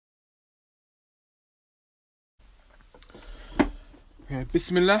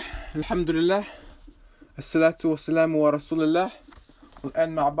Bismillah, Alhamdulillah, As-salatu wassalamu wa Rasulullah,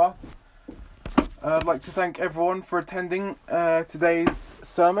 Al-an ma'bad. I'd like to thank everyone for attending today's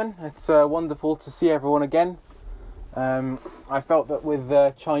sermon. It's wonderful to see everyone again. I felt that with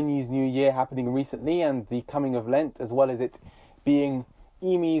the Chinese New Year happening recently and the coming of Lent, as well as it being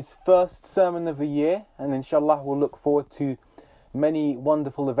Imi's first sermon of the year, and inshallah we'll look forward to many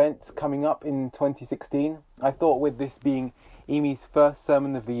wonderful events coming up in 2016. I thought with this being Imi's first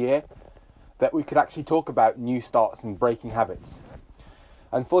sermon of the year that we could actually talk about new starts and breaking habits.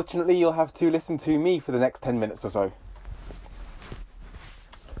 Unfortunately, you'll have to listen to me for the next 10 minutes or so.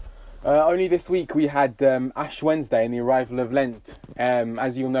 Only this week we had Ash Wednesday and the arrival of Lent.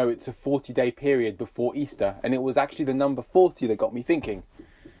 As you'll know, it's a 40-day period before Easter, and it was actually the number 40 that got me thinking.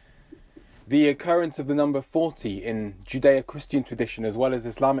 The occurrence of the number 40 in Judeo-Christian tradition as well as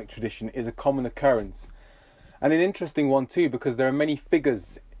Islamic tradition is a common occurrence. And an interesting one too, because there are many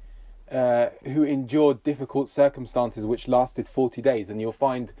figures who endured difficult circumstances which lasted 40 days. And you'll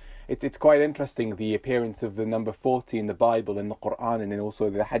find it's quite interesting, the appearance of the number 40 in the Bible and the Quran and then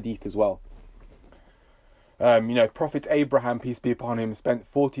also the Hadith as well. Prophet Abraham, peace be upon him, spent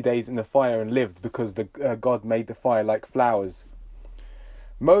 40 days in the fire and lived because God made the fire like flowers.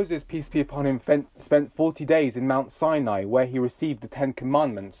 Moses, peace be upon him, spent 40 days in Mount Sinai where he received the 10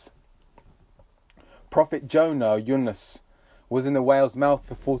 Commandments. Prophet Jonah, Yunus, was in the whale's mouth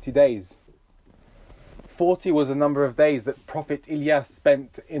for 40 days. 40 was the number of days that Prophet Ilyas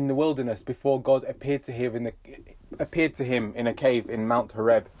spent in the wilderness before God appeared to him in a cave in Mount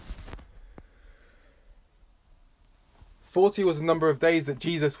Horeb. 40 was the number of days that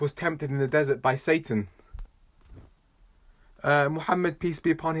Jesus was tempted in the desert by Satan. Muhammad, peace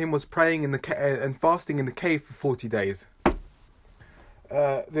be upon him, was praying and fasting in the cave for 40 days.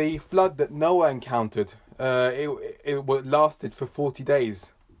 The flood that Noah encountered, it lasted for 40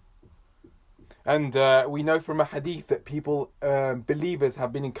 days. And we know from a hadith that believers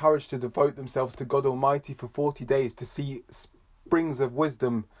have been encouraged to devote themselves to God Almighty for 40 days to see springs of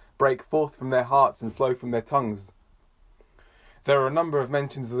wisdom break forth from their hearts and flow from their tongues. There are a number of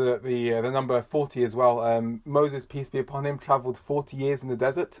mentions of the number 40 as well. Moses, peace be upon him, travelled 40 years in the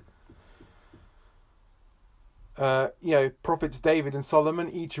desert. Prophets David and Solomon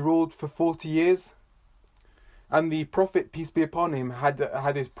each ruled for 40 years. And the Prophet, peace be upon him,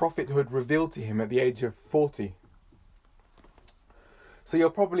 had his prophethood revealed to him at the age of 40. So you're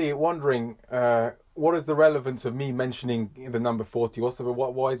probably wondering, what is the relevance of me mentioning the number 40?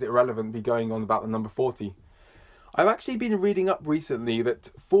 Why is it relevant to be going on about the number 40? I've actually been reading up recently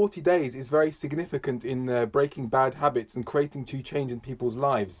that 40 days is very significant in breaking bad habits and creating true change in people's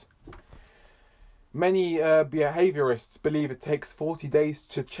lives. Many behaviourists believe it takes 40 days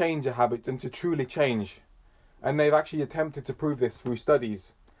to change a habit and to truly change. And they've actually attempted to prove this through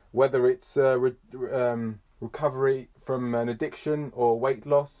studies, whether it's recovery from an addiction or weight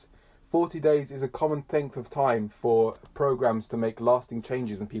loss. 40 days is a common length of time for programs to make lasting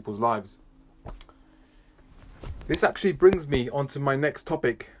changes in people's lives. This actually brings me onto my next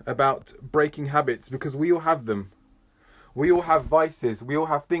topic about breaking habits, because we all have them. We all have vices, we all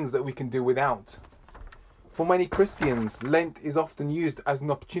have things that we can do without. For many Christians, Lent is often used as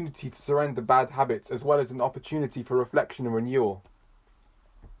an opportunity to surrender bad habits, as well as an opportunity for reflection and renewal.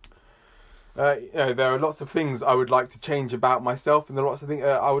 There are lots of things I would like to change about myself, and there are lots of things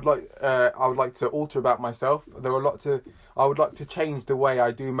I would like to alter about myself. I would like to change the way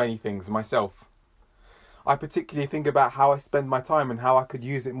I do many things myself. I particularly think about how I spend my time and how I could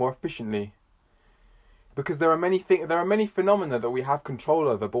use it more efficiently. Because there are many phenomena that we have control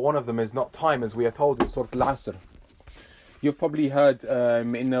over, but one of them is not time, as we are told in Surah Al-Asr. You've probably heard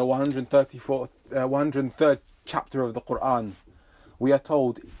in the 103rd chapter of the Quran, we are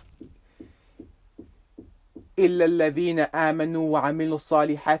told, إِلَّا الَّذِينَ آمَنُوا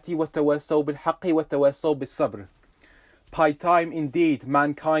وَعَمِلُوا الصَّالِحَاتِ وَتَوَاسَوْا بِالْحَقِّ وَتَوَاسَوْا بِالصَّبْرِ. By time, indeed,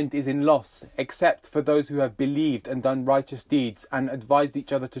 mankind is in loss, except for those who have believed and done righteous deeds and advised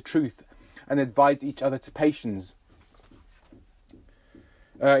each other to truth and advised each other to patience.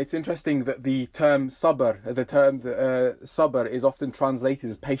 It's interesting that the term sabr, sabr is often translated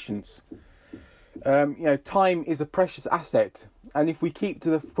as patience. Time is a precious asset, and if we keep to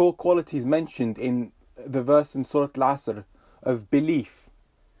the 4 qualities mentioned in the verse in Surah Al-Asr of belief,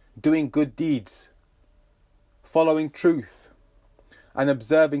 doing good deeds, following truth, and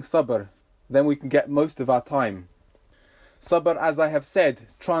observing sabr, then we can get most of our time. Sabr, as I have said,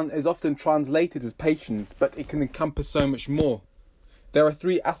 is often translated as patience, but it can encompass so much more. There are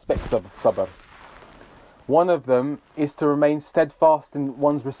 3 aspects of sabr. One of them is to remain steadfast in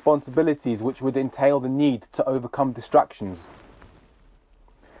one's responsibilities, which would entail the need to overcome distractions.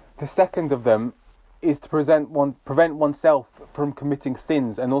 The second of them is to prevent oneself from committing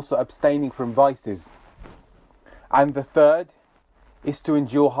sins and also abstaining from vices. And the third is to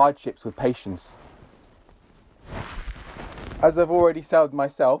endure hardships with patience. As I've already said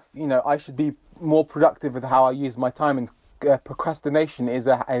myself, I should be more productive with how I use my time, and procrastination is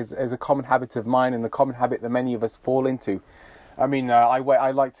a common habit of mine, and a common habit that many of us fall into. I mean, I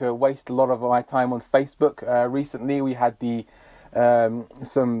like to waste a lot of my time on Facebook. Recently, we had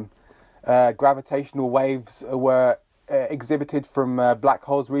some gravitational waves were exhibited from black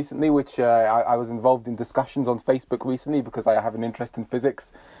holes recently, which I was involved in discussions on Facebook recently because I have an interest in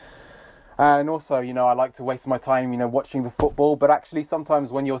physics. And also, I like to waste my time, watching the football. But actually,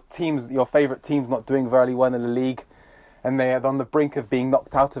 sometimes when your favourite team's not doing very well in the league, and they are on the brink of being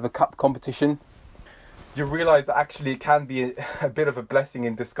knocked out of a cup competition, you realise that actually it can be a bit of a blessing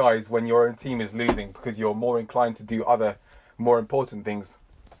in disguise when your own team is losing, because you're more inclined to do other, more important things.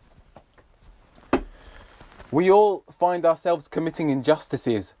 We all find ourselves committing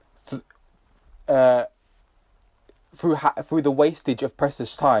injustices through the wastage of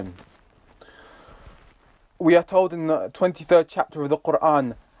precious time. We are told in the 23rd chapter of the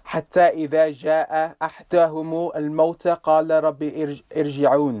Quran, حتى إذا جاء أحدهم الموت قال رب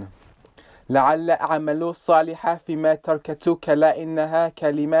ارجعون لعل أعمل صالحا فيما تركت كلا إنها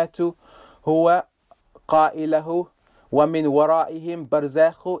كلمات هو قائله ومن ورائهم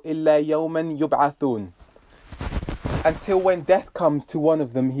برزاخ إلا يوما يبعثون. Until when death comes to one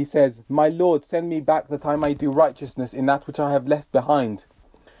of them, he says, "My Lord, send me back that I may do righteousness in that which I have left behind."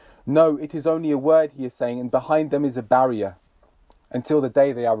 No, it is only a word, he is saying, and behind them is a barrier, until the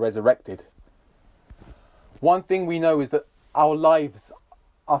day they are resurrected. One thing we know is that our lives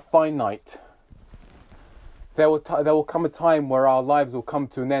are finite. There will come a time where our lives will come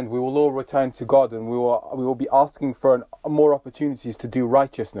to an end. We will all return to God, and we will be asking for more opportunities to do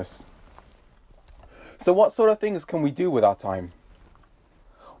righteousness. So what sort of things can we do with our time?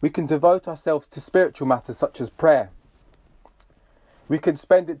 We can devote ourselves to spiritual matters such as prayer. We could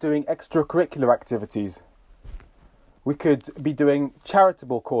spend it doing extracurricular activities. We could be doing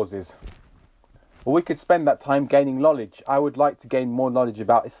charitable causes. Or we could spend that time gaining knowledge. I would like to gain more knowledge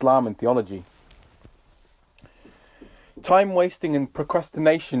about Islam and theology. Time wasting and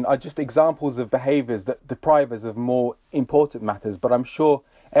procrastination are just examples of behaviours that deprive us of more important matters, but I'm sure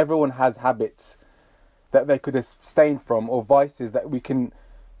everyone has habits that they could abstain from, or vices that we can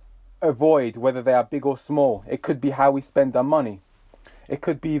avoid, whether they are big or small. It could be how we spend our money. It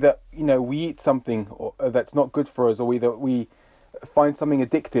could be that we eat something that's not good for us, or that we find something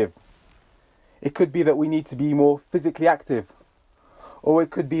addictive. It could be that we need to be more physically active, or it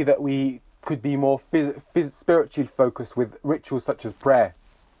could be that we could be more spiritually focused with rituals such as prayer,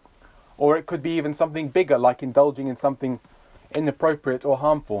 or it could be even something bigger, like indulging in something inappropriate or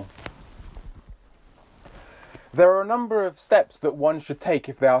harmful. There are a number of steps that one should take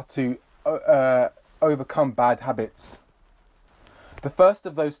if they are to overcome bad habits. The first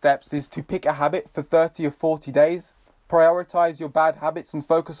of those steps is to pick a habit for 30 or 40 days. Prioritize your bad habits and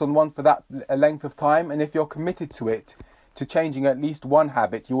focus on one for that length of time. And if you're committed to it, to changing at least one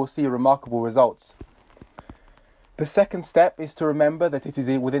habit, you will see remarkable results. The second step is to remember that it is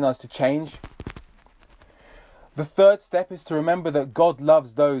within us to change. The third step is to remember that God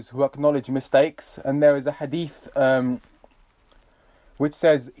loves those who acknowledge mistakes. And there is a hadith which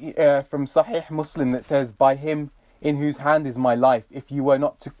says from Sahih Muslim that says, "By him in whose hand is my life, if you were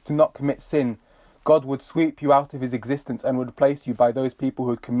not to not commit sin, God would sweep you out of his existence and would replace you by those people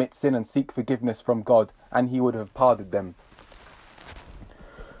who would commit sin and seek forgiveness from God, and he would have pardoned them."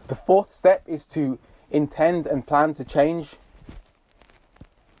 The fourth step is to intend and plan to change.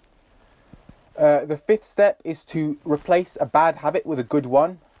 The fifth step is to replace a bad habit with a good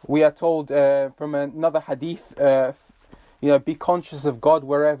one. We are told from another hadith, be conscious of God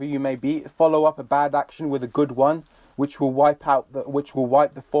wherever you may be. Follow up a bad action with a good one, which will wipe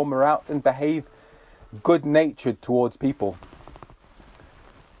the former out, and behave good-natured towards people.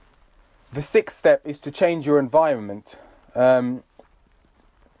 The sixth step is to change your environment.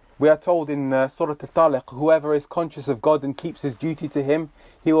 We are told in Surah Al-Taliq, whoever is conscious of God and keeps his duty to him,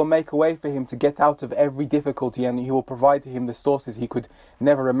 he will make a way for him to get out of every difficulty, and he will provide to him the sources he could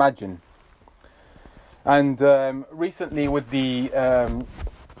never imagine. And recently, with the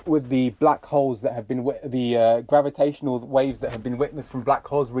black holes that have been the gravitational waves that have been witnessed from black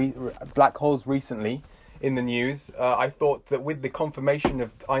holes recently in the news, I thought that with the confirmation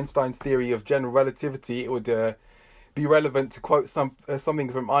of Einstein's theory of general relativity, it would be relevant to quote something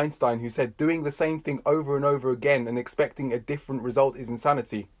from Einstein, who said, "Doing the same thing over and over again and expecting a different result is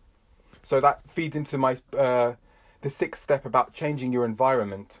insanity." So that feeds into my the sixth step about changing your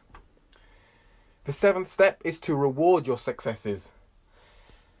environment. The 7th step is to reward your successes.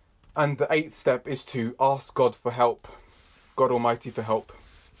 And the 8th step is to ask God for help, God Almighty for help.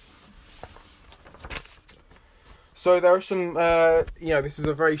 So there are some, this is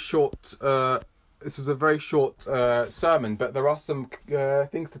a very short sermon, but there are some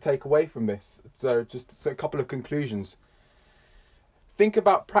things to take away from this. So just a couple of conclusions. Think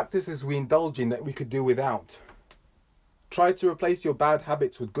about practices we indulge in that we could do without. Try to replace your bad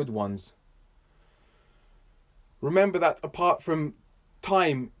habits with good ones. Remember that apart from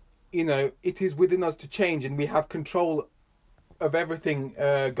time, it is within us to change, and we have control of everything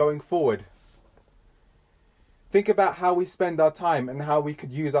going forward. Think about how we spend our time and how we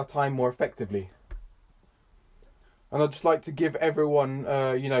could use our time more effectively. And I'd just like to give everyone,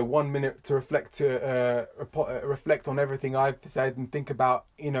 1 minute to reflect on everything I've said, and think about,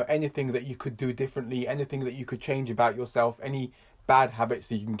 anything that you could do differently, anything that you could change about yourself, any bad habits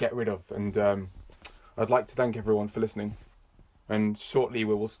that you can get rid of. And I'd like to thank everyone for listening. And shortly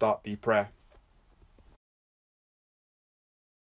we will start the prayer.